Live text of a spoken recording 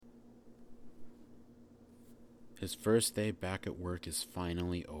His first day back at work is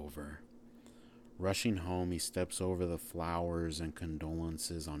finally over. Rushing home, he steps over the flowers and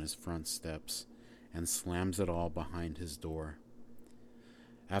condolences on his front steps and slams it all behind his door.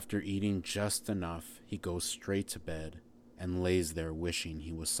 After eating just enough, he goes straight to bed and lays there wishing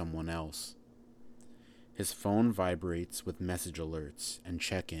he was someone else. His phone vibrates with message alerts and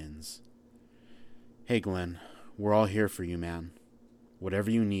check-ins. "Hey Glenn, we're all here for you, man.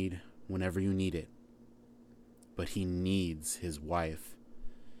 Whatever you need, whenever you need it." But he needs his wife.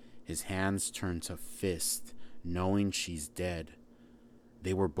 His hands turn to fist, knowing she's dead.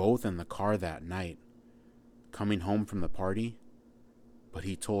 They were both in the car that night, coming home from the party, but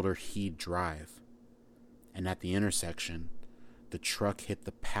he told her he'd drive. And at the intersection, the truck hit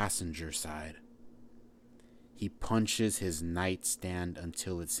the passenger side. He punches his nightstand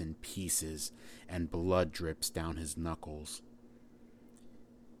until it's in pieces and blood drips down his knuckles.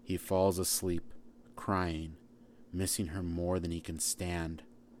 He falls asleep, crying, missing her more than he can stand,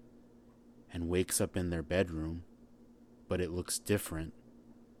 and wakes up in their bedroom, but it looks different.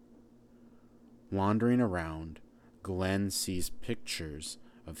 Wandering around, Glenn sees pictures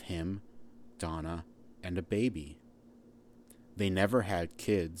of him, Donna, and a baby. They never had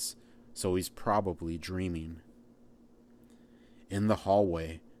kids, so he's probably dreaming. In the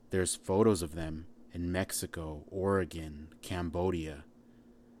hallway, there's photos of them in Mexico, Oregon, Cambodia,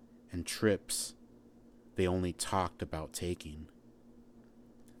 and trips they only talked about taking.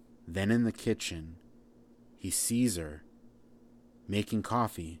 Then in the kitchen, he sees her making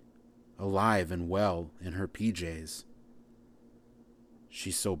coffee, alive and well in her PJs.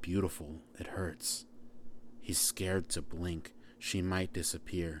 She's so beautiful, it hurts. He's scared to blink. She might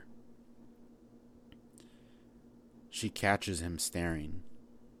disappear. She catches him staring.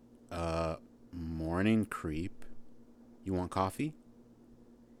 Morning creep. You want coffee?"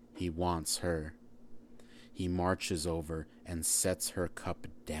 He wants her. He marches over and sets her cup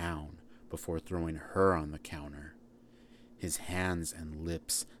down before throwing her on the counter. His hands and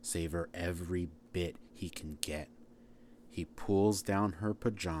lips savor every bit he can get. He pulls down her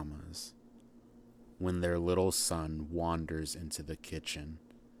pajamas when their little son wanders into the kitchen.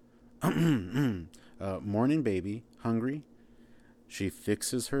 Morning, baby. Hungry?" She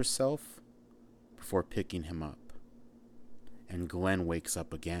fixes herself before picking him up, and Glenn wakes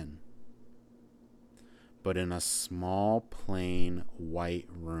up again. But in a small, plain, white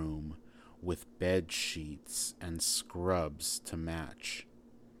room with bed sheets and scrubs to match.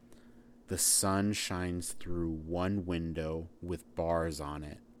 The sun shines through one window with bars on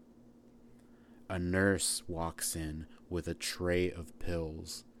it. A nurse walks in with a tray of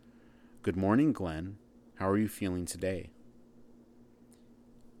pills. "Good morning, Glenn. How are you feeling today?"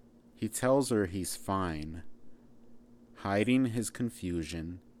 He tells her he's fine. Hiding his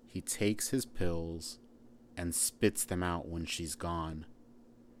confusion, he takes his pills and spits them out when she's gone.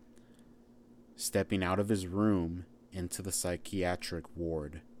 Stepping out of his room into the psychiatric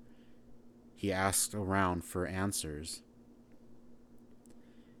ward, he asks around for answers.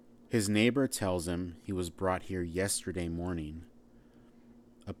 His neighbor tells him he was brought here yesterday morning.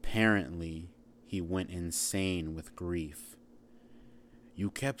 Apparently, he went insane with grief. "You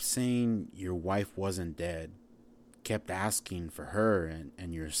kept saying your wife wasn't dead. Kept asking for her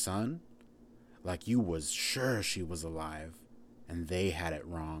and your son? Like you was sure she was alive, and they had it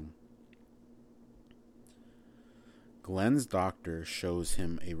wrong." Glenn's doctor shows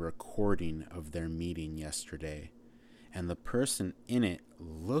him a recording of their meeting yesterday, and the person in it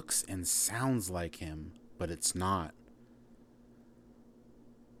looks and sounds like him, but it's not.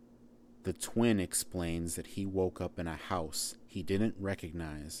 The twin explains that he woke up in a house he didn't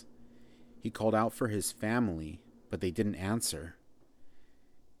recognize. He called out for his family, but they didn't answer.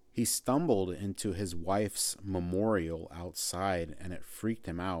 He stumbled into his wife's memorial outside, and it freaked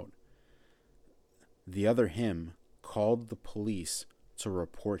him out. The other him called the police to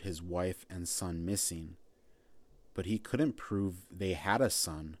report his wife and son missing, but he couldn't prove they had a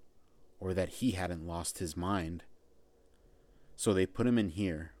son or that he hadn't lost his mind. So they put him in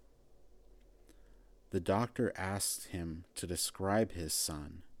here. The doctor asked him to describe his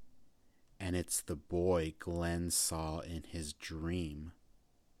son, and it's the boy Glenn saw in his dream.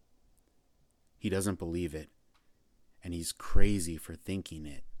 He doesn't believe it, and he's crazy for thinking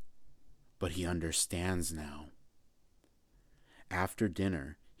it, but he understands now. After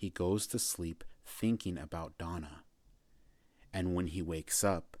dinner, he goes to sleep thinking about Donna, and when he wakes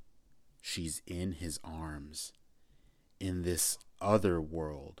up, she's in his arms, in this other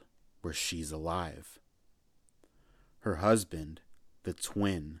world where she's alive. Her husband, the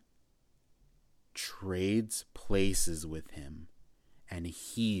twin, trades places with him, and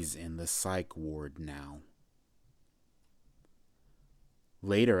he's in the psych ward now.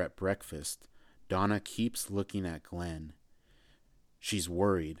 Later at breakfast, Donna keeps looking at Glenn. She's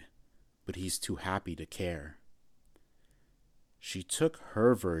worried, but he's too happy to care. She took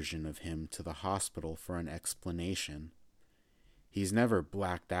her version of him to the hospital for an explanation. He's never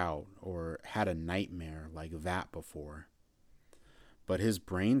blacked out or had a nightmare like that before. But his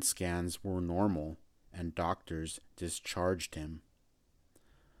brain scans were normal, and doctors discharged him.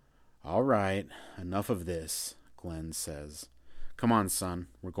 "All right, enough of this," Glenn says. "Come on, son,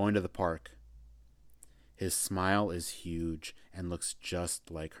 we're going to the park." His smile is huge and looks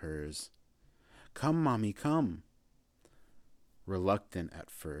just like hers. "Come, Mommy, come." Reluctant at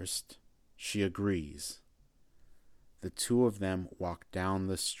first, she agrees. The two of them walk down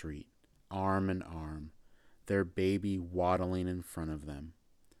the street, arm in arm, their baby waddling in front of them.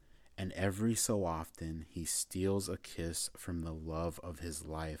 And every so often, he steals a kiss from the love of his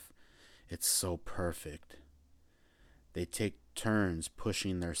life. It's so perfect. They take turns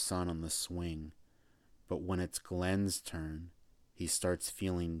pushing their son on the swing, but when it's Glenn's turn, he starts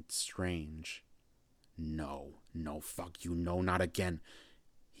feeling strange. No, fuck you, no, not again.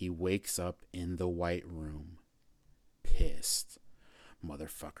 He wakes up in the white room, pissed.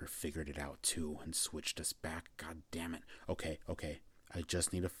 Motherfucker figured it out too and switched us back. God damn it. Okay. I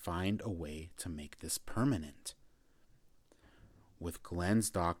just need to find a way to make this permanent. With Glenn's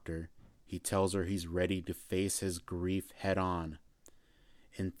doctor, he tells her he's ready to face his grief head on.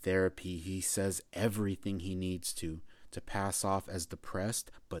 In therapy, he says everything he needs to pass off as depressed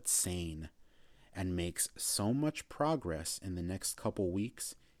but sane, and makes so much progress in the next couple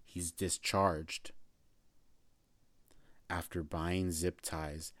weeks, he's discharged. After buying zip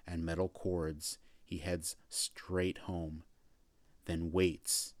ties and metal cords, he heads straight home, then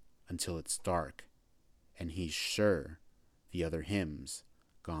waits until it's dark, and he's sure the other hymn's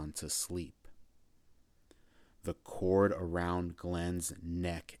gone to sleep. The cord around Glenn's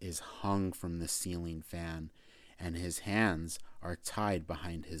neck is hung from the ceiling fan, and his hands are tied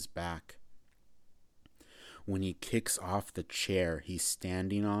behind his back. When he kicks off the chair he's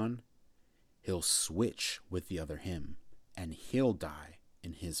standing on, he'll switch with the other hymn, and he'll die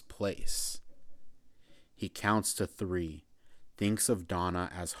in his place. He counts to 3, thinks of Donna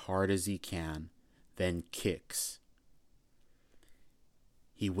as hard as he can, then kicks.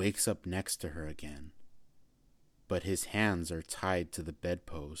 He wakes up next to her again, but his hands are tied to the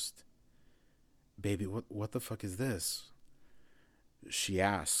bedpost. "Baby, what the fuck is this?" She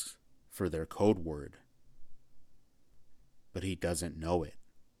asks for their code word, but he doesn't know it,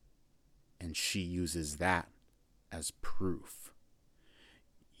 and she uses that as proof.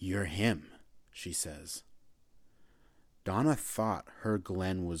 "You're him," she says. Donna thought her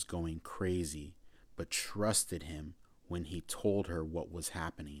Glenn was going crazy, but trusted him when he told her what was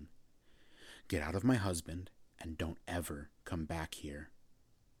happening. "Get out of my husband and don't ever come back here."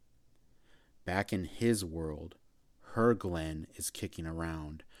 Back in his world, her Glenn is kicking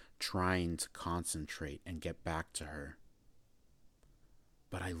around, trying to concentrate and get back to her.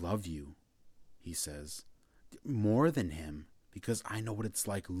 "But I love you," he says. "More than him, because I know what it's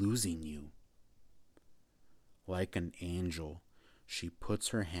like losing you." Like an angel, she puts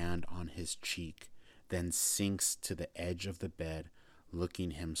her hand on his cheek, then sinks to the edge of the bed,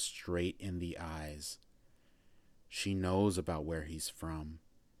 looking him straight in the eyes. She knows about where he's from,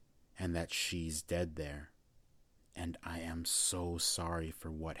 and that she's dead there. "And I am so sorry for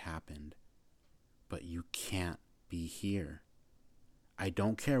what happened, but you can't be here. I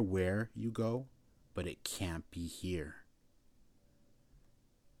don't care where you go, but it can't be here."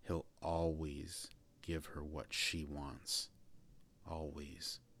 He'll always give her what she wants.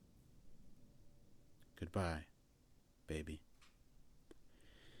 Always. Goodbye, baby.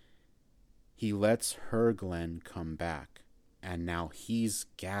 He lets her Glenn come back, and now he's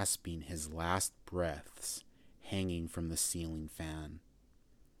gasping his last breaths, hanging from the ceiling fan.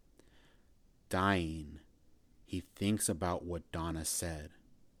 Dying, he thinks about what Donna said.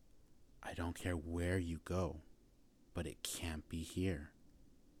 "I don't care where you go, but it can't be here."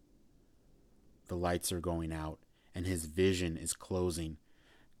 The lights are going out, and his vision is closing.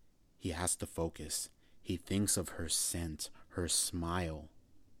 He has to focus. He thinks of her scent, her smile.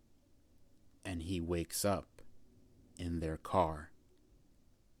 And he wakes up in their car.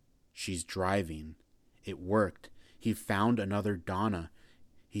 She's driving. It worked. He found another Donna.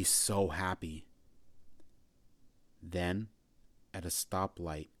 He's so happy. Then, at a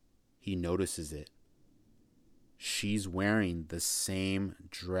stoplight, he notices it. She's wearing the same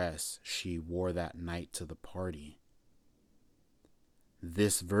dress she wore that night to the party.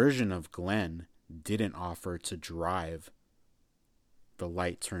 This version of Glenn didn't offer to drive. The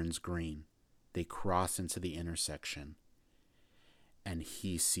light turns green. They cross into the intersection. and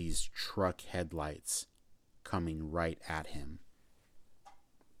he sees truck headlights coming right at him.